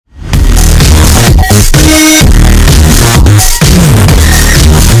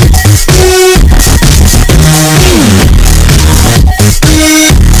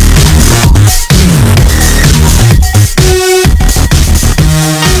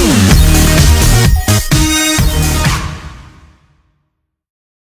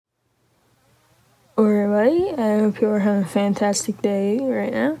everybody. I hope you're having a fantastic day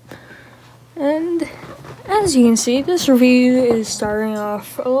right now. And as you can see, this review is starting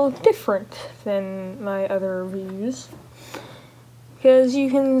off a little different than my other reviews, because you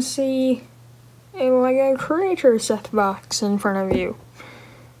can see a LEGO Creator set box in front of you.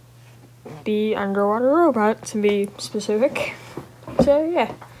 The underwater robot, to be specific. So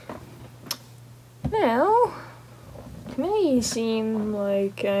yeah. Now, it may seem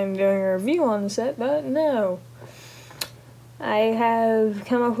like I'm doing a review on the set, but no. I have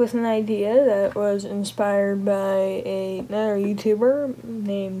come up with an idea that was inspired by another YouTuber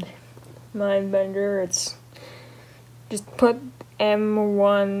named Mindbender. It's just put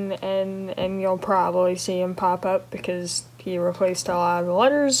M1 and you'll probably see him pop up because he replaced a lot of the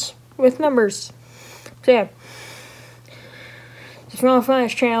letters with numbers. So yeah. If you want to find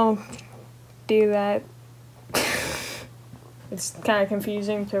his channel, do that. It's kind of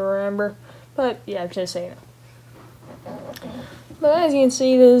confusing to remember, but yeah, just saying it. But as you can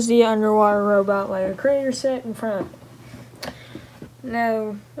see, this is the underwater robot LEGO Creator set in front of me.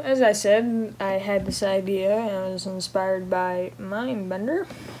 Now, as I said, I had this idea and I was inspired by Mindbender.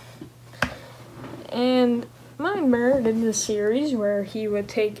 And Mindbender did this series where he would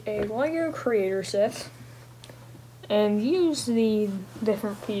take a LEGO Creator set and use the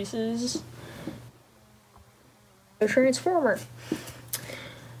different pieces of a Transformer.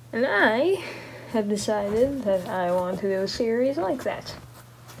 And I have decided that I want to do a series like that.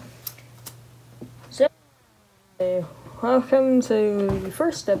 So, welcome to the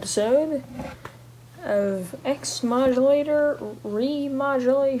first episode of X-Modulator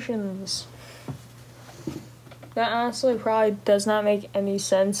Remodulations. That honestly probably does not make any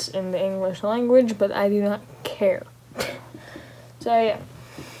sense in the English language, but I do not care. So yeah,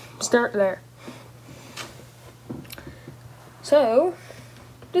 start there. So,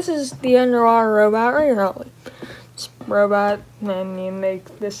 this is the underwater robot regularly. It's robot, and you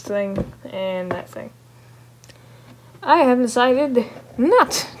make this thing and that thing. I have decided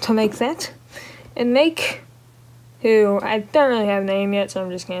not to make that, and make who I don't really have a name yet, so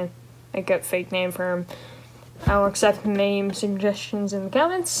I'm just gonna make a fake name for him. I'll accept name suggestions in the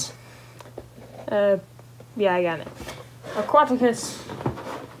comments. Yeah, I got it. Aqautacus.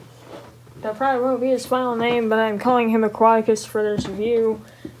 That probably won't be his final name, but I'm calling him Aqautacus for this review.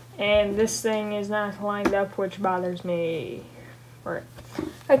 And this thing is not lined up, which bothers me. Right.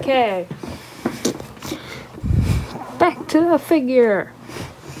 Okay. Back to the figure.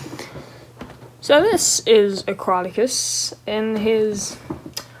 So this is Aqautacus, and his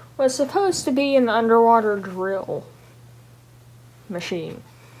was supposed to be an underwater drill machine.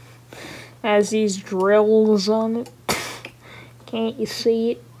 Has these drills on it. Can't you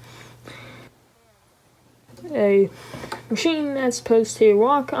see it? A machine that's supposed to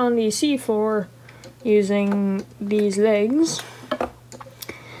walk on the seafloor using these legs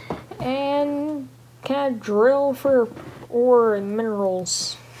and kind of drill for ore and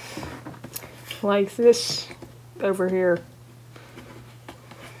minerals like this over here.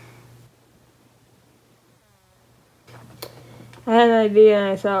 I had an idea and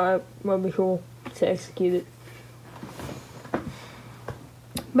I thought it would be cool to execute it.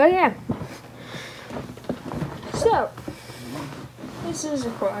 But yeah. So, this is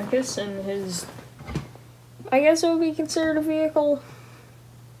Aqautacus and his, I guess it would be considered a vehicle.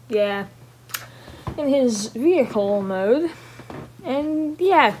 Yeah. In his vehicle mode. And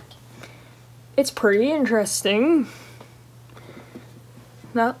yeah. It's pretty interesting.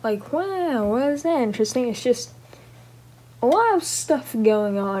 Not like, wow, what is that interesting? It's just a lot of stuff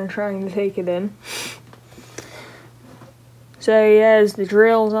going on trying to take it in. So he has the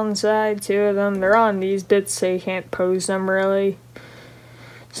drills on the side, 2 of them. They're on these bits, so you can't pose them really.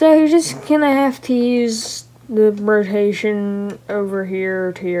 So you're just gonna have to use the rotation over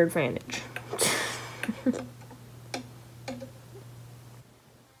here to your advantage.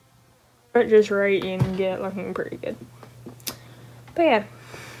 But just right, you can get it looking pretty good. But yeah,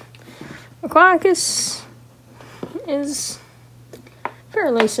 Aqautacus is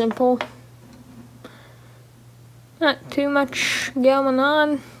fairly simple. Not too much going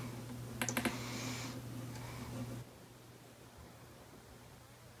on.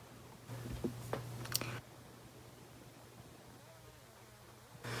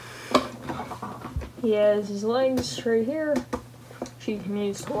 He has his legs right here, which he can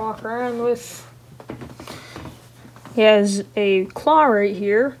use to walk around with. He has a claw right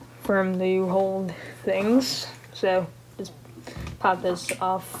here from the hold things. So just pop this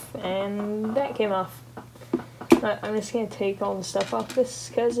off, and that came off. I'm just going to take all the stuff off this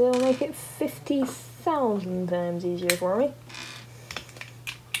because it'll make it 50,000 times easier for me.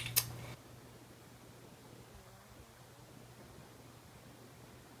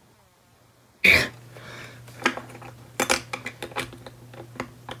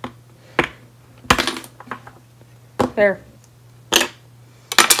 There.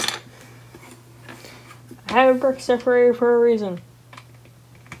 I have a brick separator for a reason.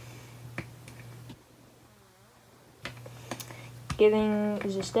 Getting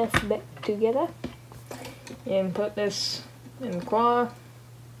the stuff back together. And put this in the claw.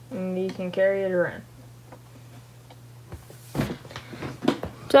 And you can carry it around.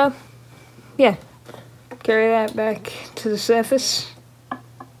 So, yeah. Carry that back to the surface.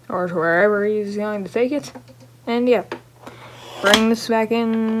 Or to wherever he's going to take it. And yeah. Bring this back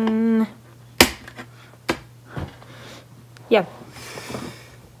in. Yeah.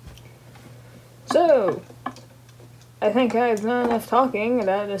 So, I think I've done enough talking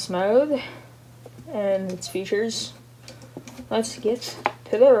about this mode and its features. Let's get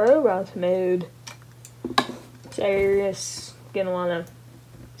to the robot mode. So you're just gonna wanna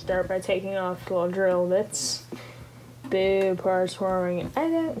start by taking off the little drill bits. Boo, parts forming. I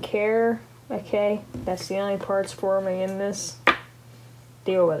don't care. Okay, that's the only parts forming in this.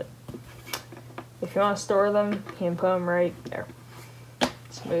 Deal with it. If you want to store them, you can put them right there.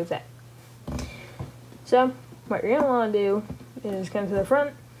 Let's move that. So, what you're going to want to do is come to the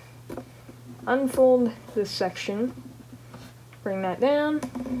front, unfold this section, bring that down,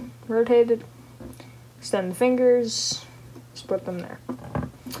 rotate it, extend the fingers, split them there.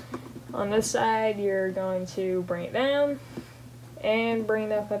 On this side, you're going to bring it down, and bring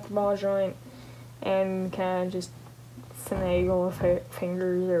it up at the ball joint, and kind of just finagle the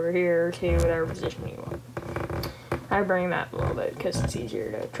fingers over here to whatever position you want. I bring that a little bit because it's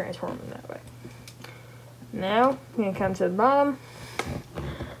easier to transform them that way. Now, you're going to come to the bottom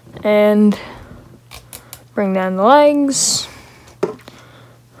and bring down the legs.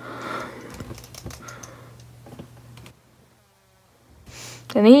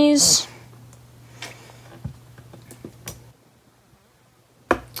 The knees.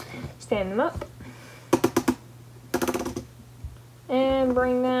 Stand them up. And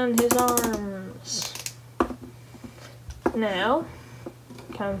bring down his arms. Now,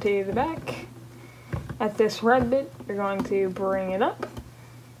 come to the back. At this red bit, you're going to bring it up.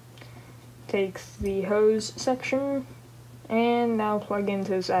 Take the hose section, and now plug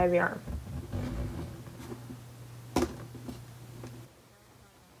into the side of the arm.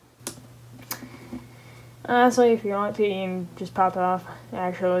 Honestly, if you want to, you can just pop it off.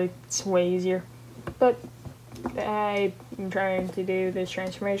 Actually, it's way easier. But I'm trying to do this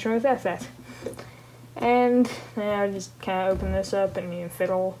transformation with FF. And now just kind of open this up and you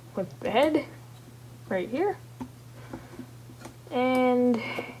fiddle with the head right here. And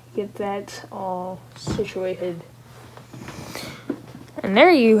get that all situated. And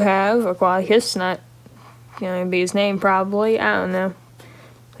there you have Aqautacus. Not going to be his name probably. I don't know.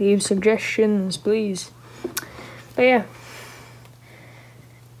 Leave suggestions, please. But yeah.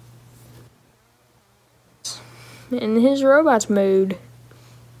 In his robots mode,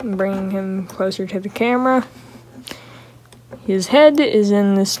 bringing him closer to the camera. His head is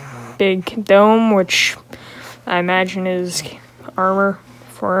in this big dome, which I imagine is armor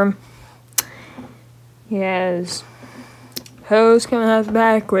for him. He has hose coming out the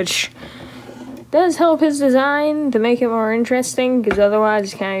back, which does help his design to make it more interesting, because otherwise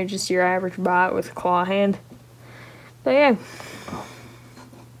it's kind of just your average bot with a claw hand. But yeah.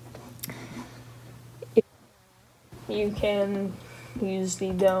 You can use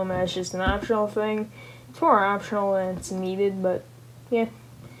the dome as just an optional thing. It's more optional than it's needed, but yeah.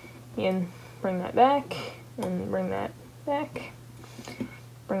 You can bring that back, and bring that back.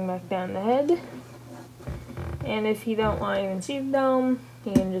 Bring back down the head. And if you don't want to even see the dome,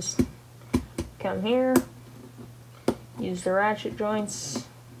 you can just come here, use the ratchet joints,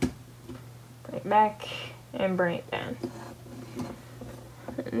 bring it back, and bring it down.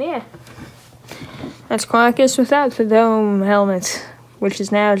 And yeah. That's Aqautacus without the dome helmet, which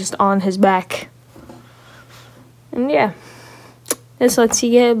is now just on his back. And yeah, this lets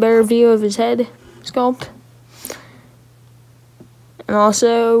you get a better view of his head sculpt. And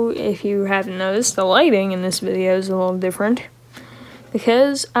also, if you haven't noticed, the lighting in this video is a little different,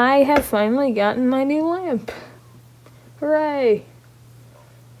 because I have finally gotten my new lamp. Hooray!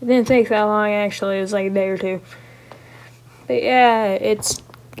 It didn't take that long, actually. It was like a day or two. But yeah, it's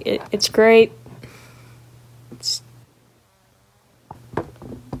great. It's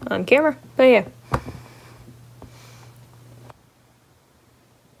on camera, but yeah.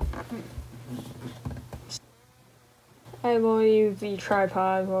 I believe the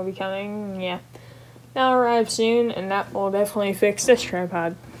tripod will be coming, yeah. That'll arrive soon, and that will definitely fix this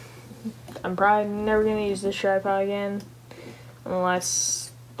tripod. I'm probably never going to use this tripod again,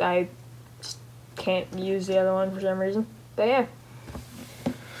 unless I just can't use the other one for some reason. But yeah.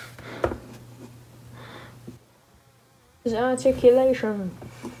 His articulation.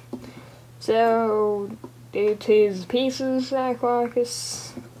 So, due to the pieces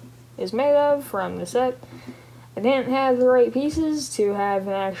Aqautacus is made of from the set, I didn't have the right pieces to have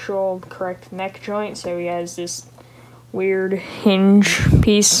an actual correct neck joint, so he has this weird hinge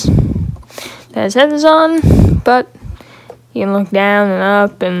piece that his head is on, but you can look down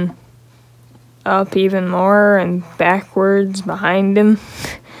and up even more and backwards behind him.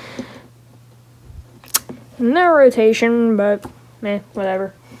 No rotation, but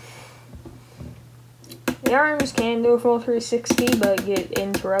whatever. The arms can do a full 360, but get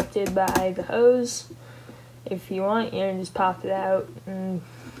interrupted by the hose. If you want, you can just pop it out and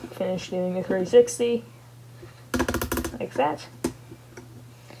finish doing the 360. Like that.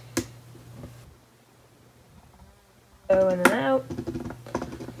 Go in and out.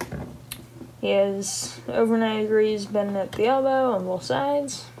 He has over 90 degrees bend at the elbow on both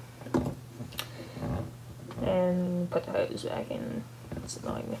sides. And put the hose back in. It's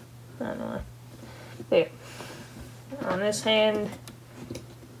annoying me. I don't know why. There. On this hand,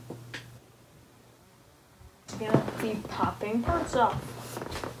 it's gonna be popping parts off.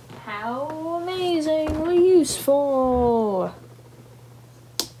 How amazingly useful!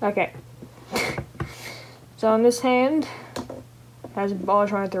 Okay. So on this hand, has a ball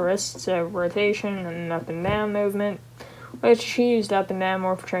joint at the wrist, so rotation and up and down movement, which she used up and down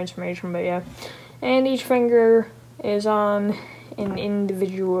more for transformation, but yeah. And each finger is on an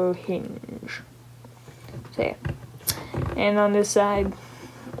individual hinge. So yeah. And on this side,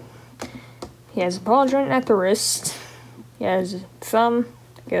 he has a ball joint at the wrist. He has a thumb,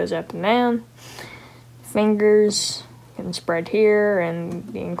 goes up and down. Fingers can spread here, and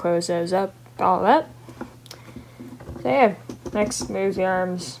you can close those up, all that. So yeah, next move the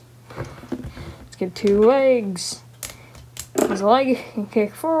arms. Let's get 2 legs. His leg can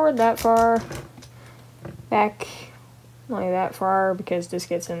kick forward that far, back only that far because this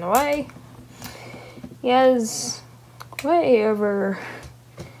gets in the way. He has way over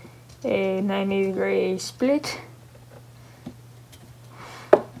a 90-degree split.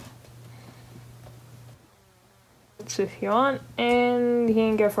 If you want, and he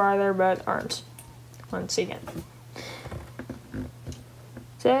can go farther, but arms once again.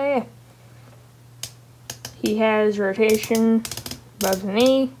 So yeah, he has rotation above the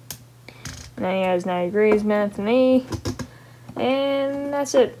knee, and then he has 90 degrees bent at the knee, and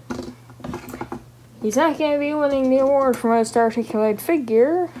that's it. He's not going to be winning the award for most articulated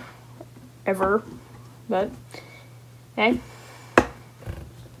figure ever, but hey,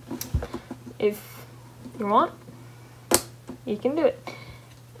 if you want, you can do it.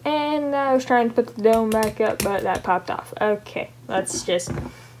 And I was trying to put the dome back up, but that popped off. Okay, let's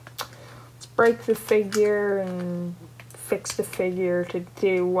break the figure and fix the figure to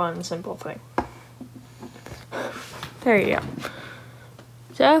do one simple thing. There you go.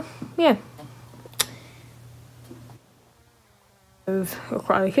 So, yeah.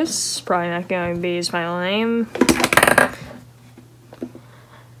 Aqautacus, probably not going to be his final name.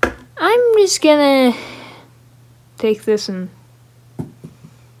 I'm just gonna take this and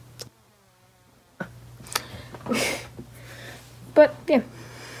but yeah,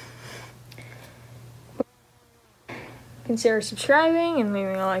 consider subscribing and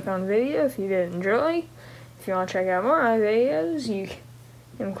leaving a like on the video if you did enjoy. If you want to check out more of my videos, you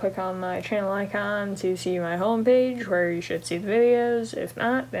can click on my channel icon to see my homepage where you should see the videos. If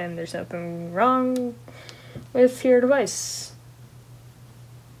not, then there's nothing wrong with your device.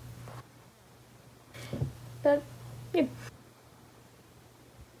 But yeah.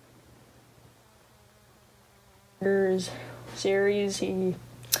 Series, he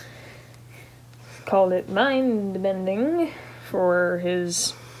called it mind bending for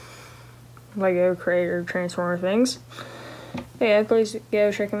his LEGO Creator Transformer things. But yeah, please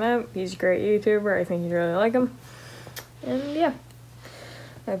go check him out. He's a great YouTuber. I think you'd really like him. And yeah,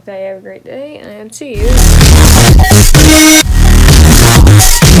 hope that you have a great day, and see you.